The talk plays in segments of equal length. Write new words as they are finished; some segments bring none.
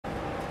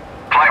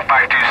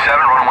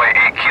7, runway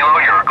 8 kilo,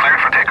 you're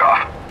cleared for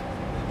takeoff.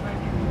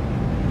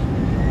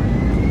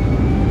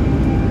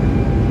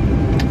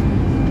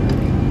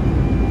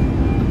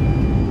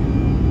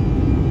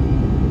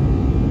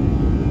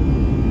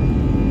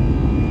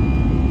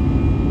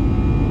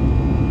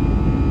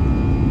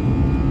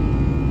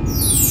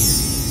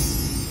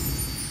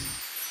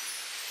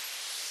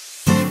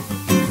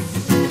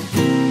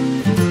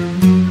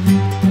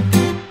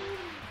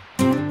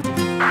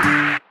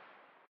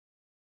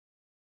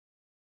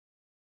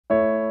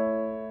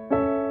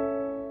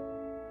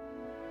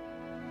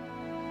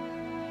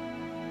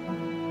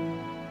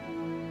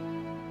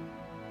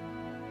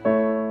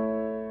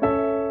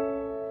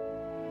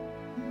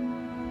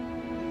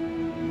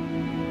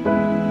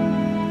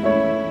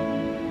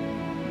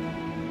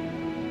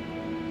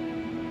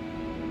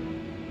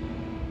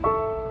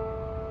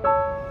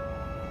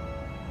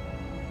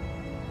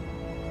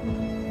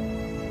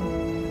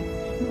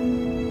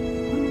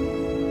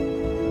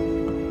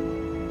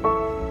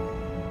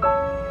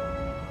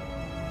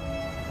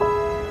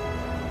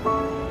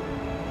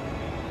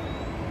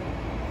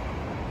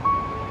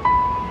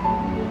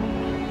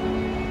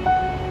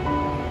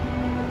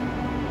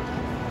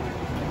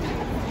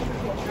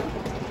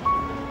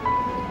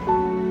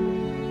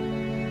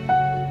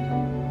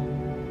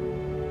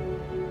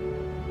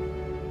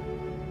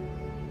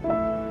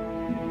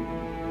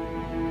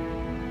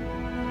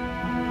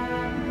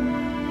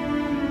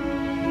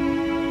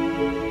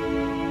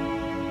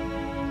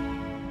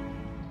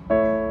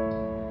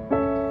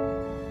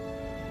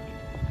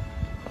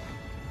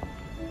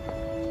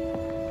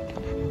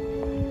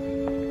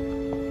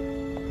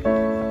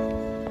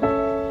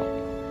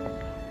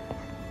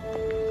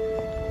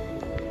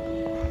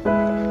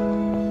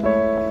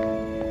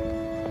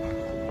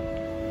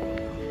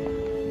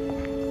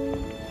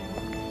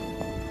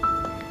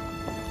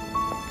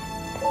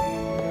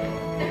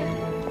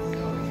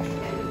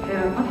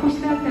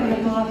 Matkustajat,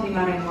 tervetuloa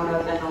Finnairin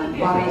modellennoin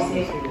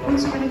Pariisiin.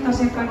 Kutsumme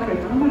asiakkaita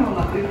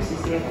ryhmänumerolla 1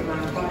 siirtymään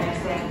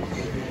koneeseen.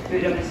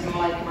 Pyydämme sinua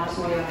laittamaan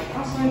suojainen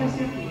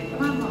kasvoillesi ja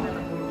kiinnittämään huomiota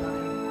kultaan.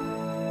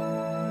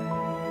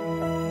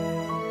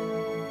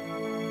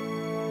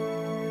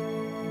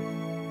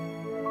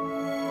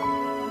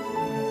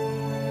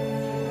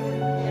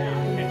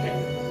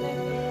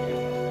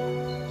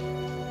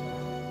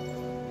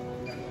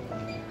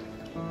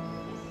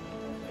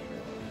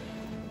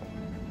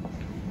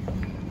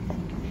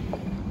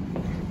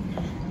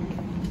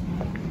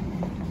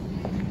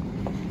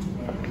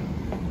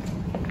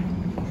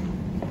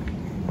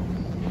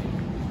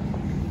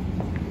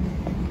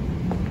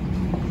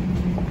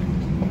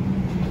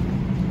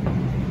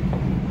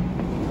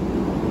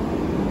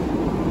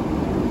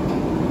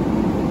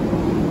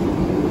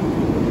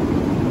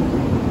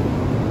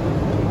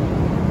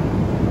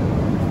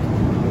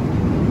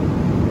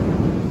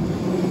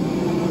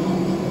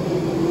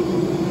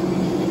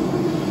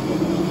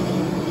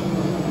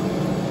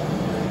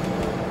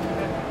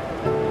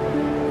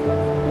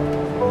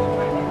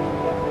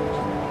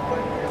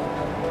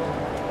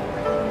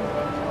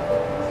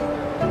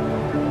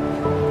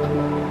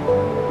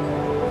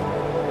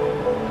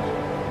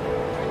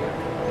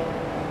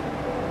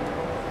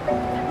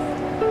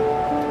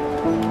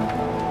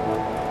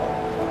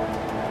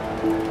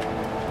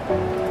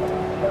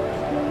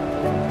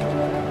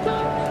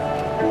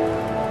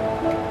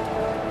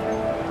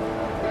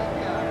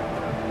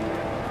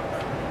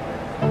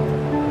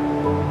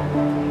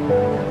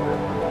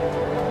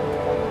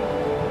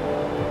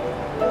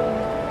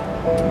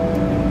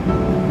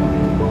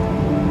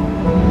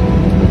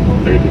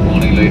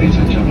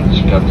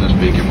 Captain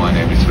speaking, my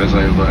name is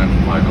Vesailta and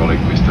my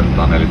colleague Mr.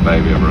 Taneli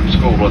Päiviö from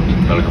Skoblat.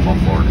 Welcome on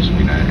board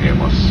Finnair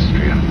Airbus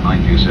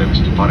A319 service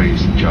to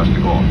Paris, Charles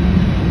de Gaulle.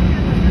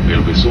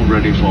 We'll be soon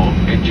ready for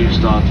engine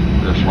start.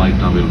 The flight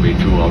time will be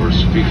 2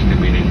 hours 50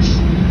 minutes.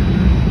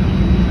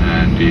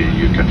 And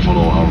you can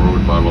follow our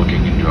route by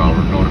logging into our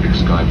Nordic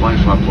Sky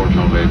Wi-Fi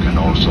portal, where you can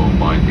also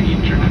buy the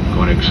internet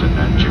connection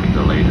and check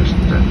the latest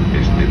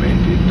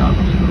estimated time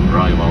of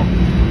arrival.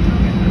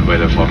 The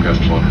weather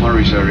forecast for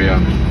Paris area,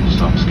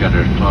 some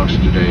scattered clouds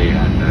today,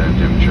 and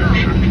temperature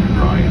should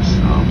rise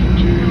up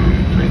to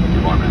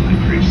 21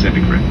 degrees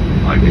centigrade.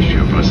 I wish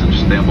you a pleasant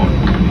stay on board.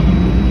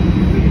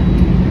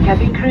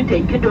 Cabin crew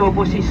take door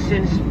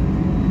positions.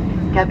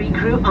 Cabin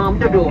crew arm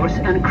the doors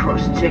and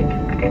cross-check.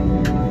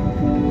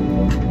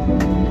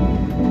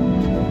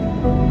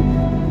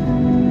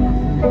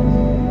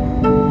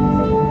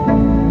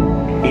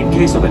 In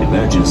case of an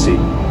emergency,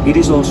 it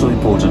is also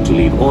important to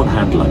leave all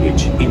hand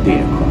luggage in the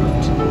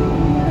aircraft.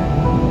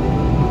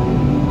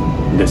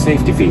 The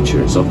safety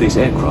features of this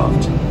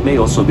aircraft may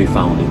also be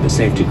found in the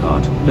safety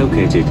card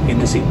located in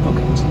the seat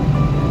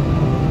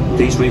pocket.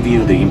 Please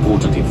review the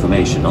important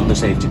information on the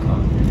safety card.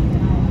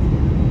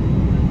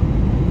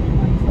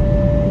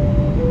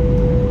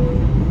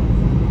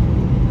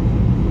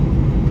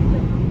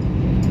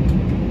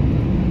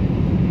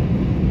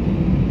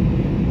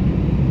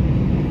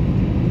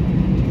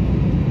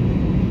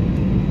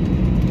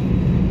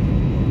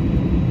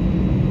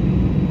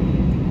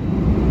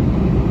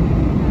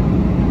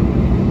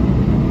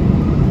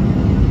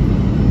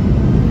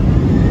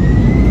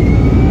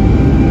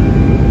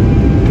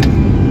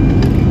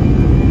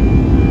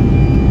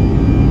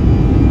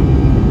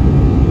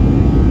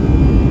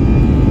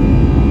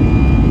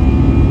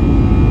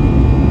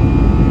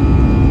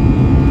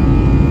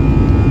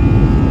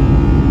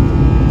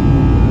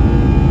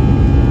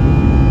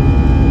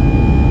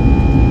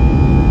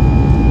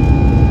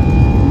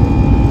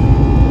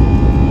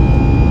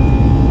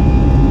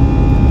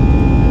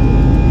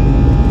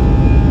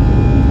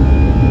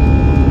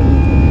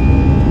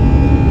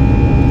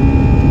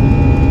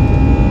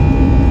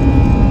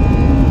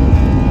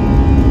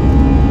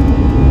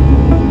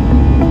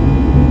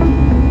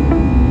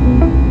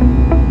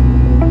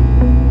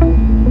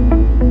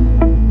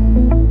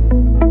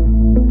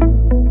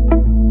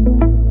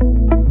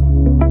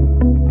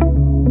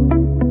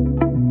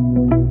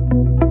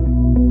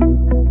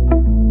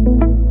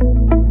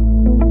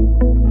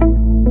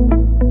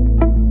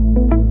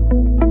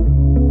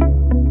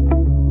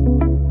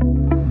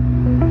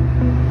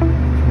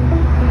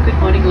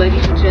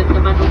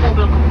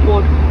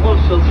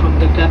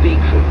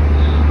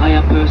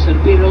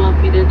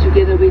 admin and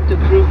together with the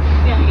crew,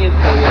 we are here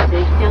for your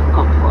safety and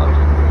comfort.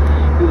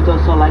 We would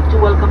also like to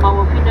welcome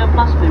our Finnair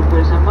Plus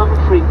members and our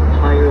frequent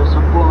flyers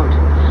on board.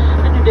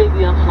 And today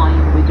we are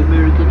flying with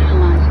American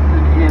Airlines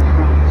and Air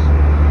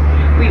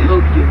France. We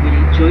hope you will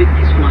enjoy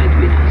this flight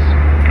with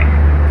us.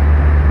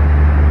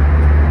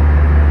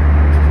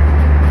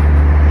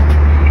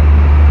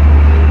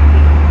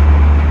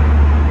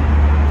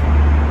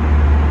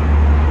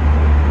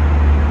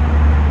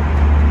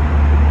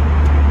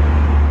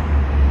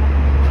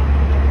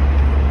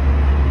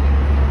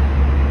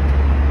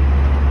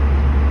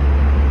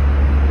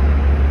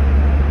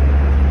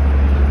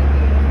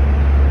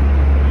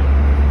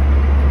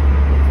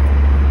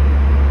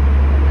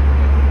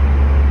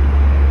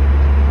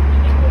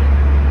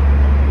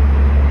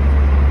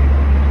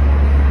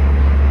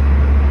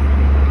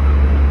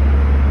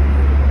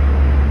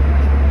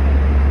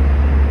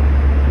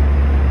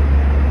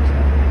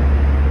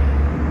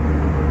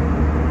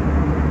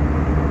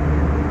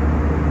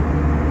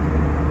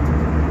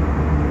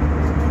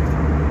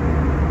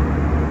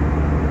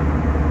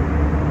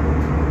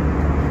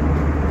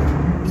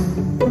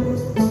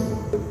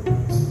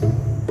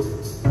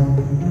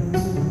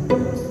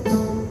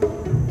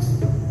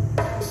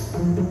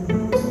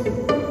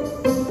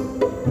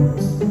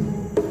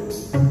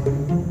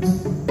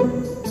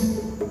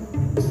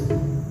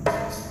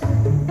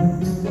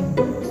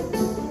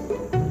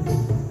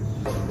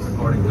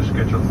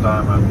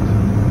 Time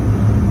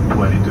at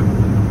 20 to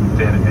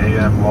 10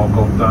 a.m.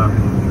 local time.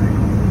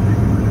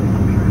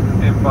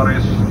 In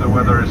Paris the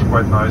weather is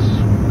quite nice,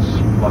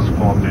 it's plus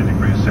 14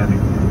 degrees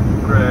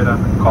centigrade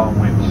and calm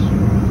winds.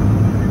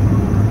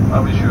 I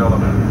wish you all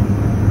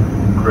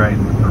a great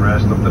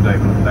rest of the day.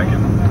 Thank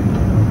you.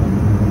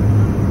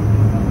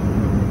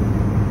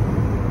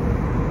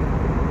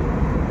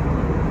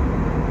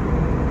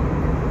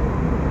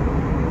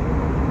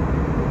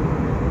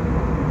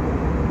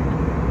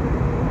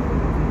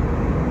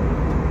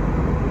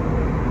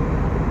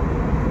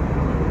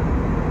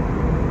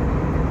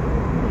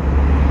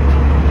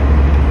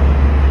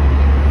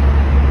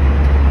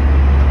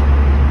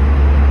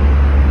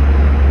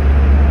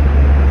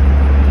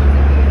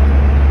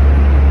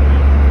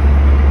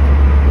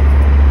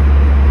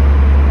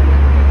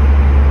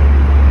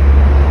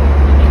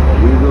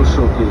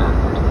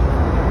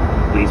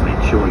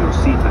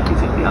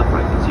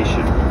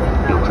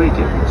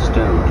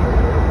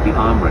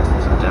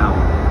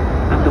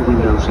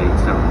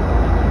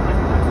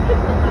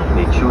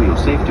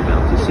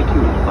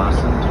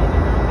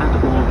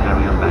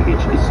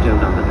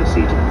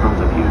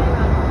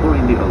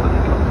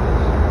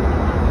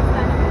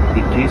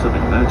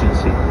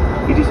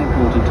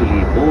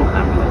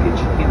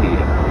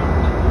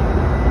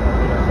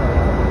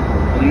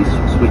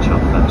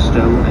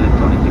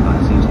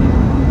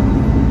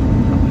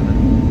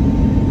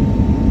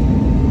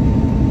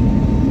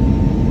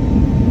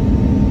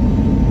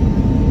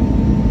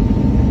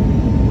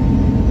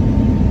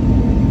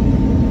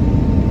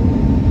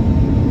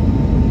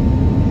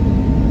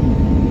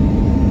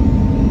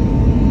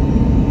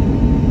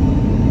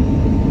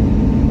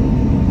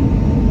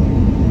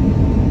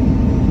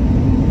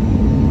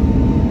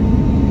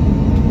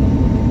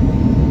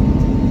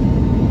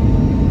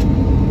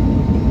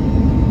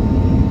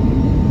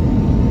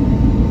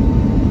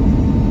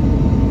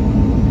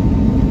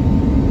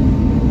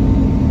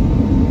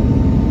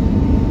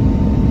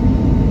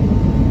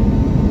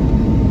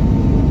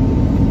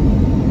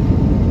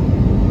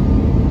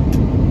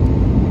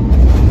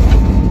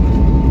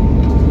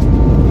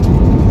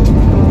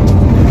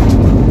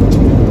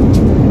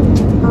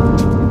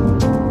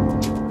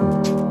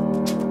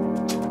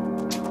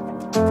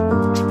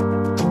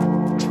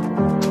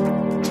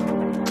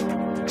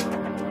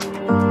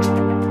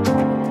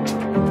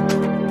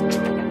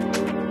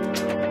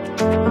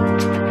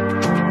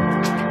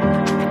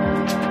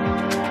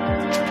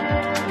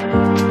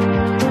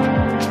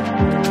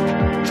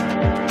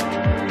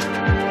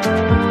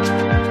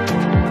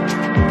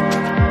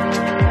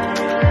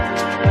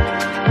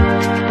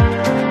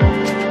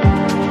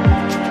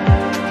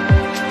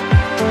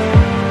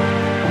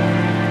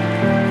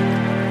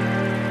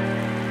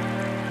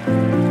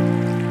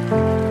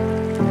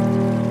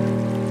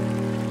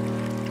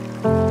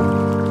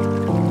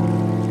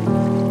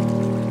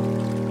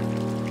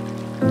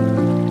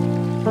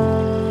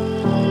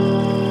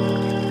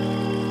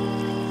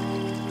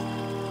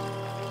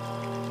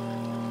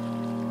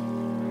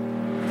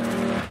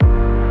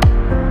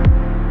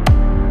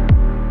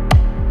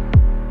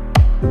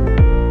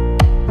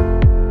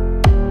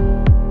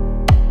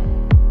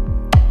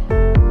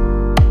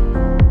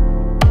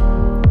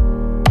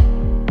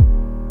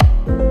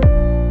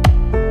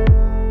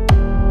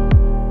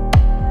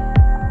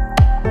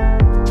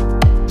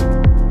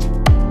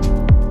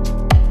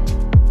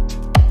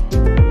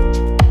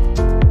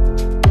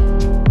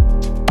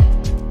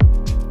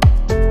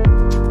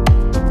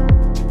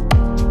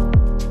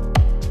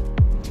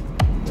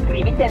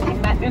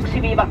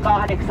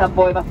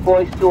 Voivat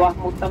poistua,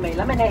 mutta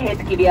meillä menee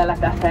hetki vielä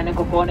tässä ennen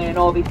kuin koneen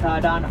ovi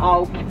saadaan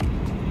auki.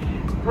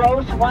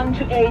 rows 1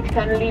 to 8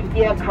 can leave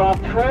the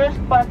aircraft first,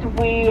 but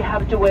we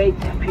have to wait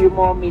a few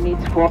more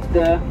minutes for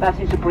the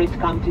passenger bridge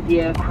come to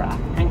the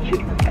aircraft. Thank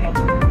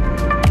you.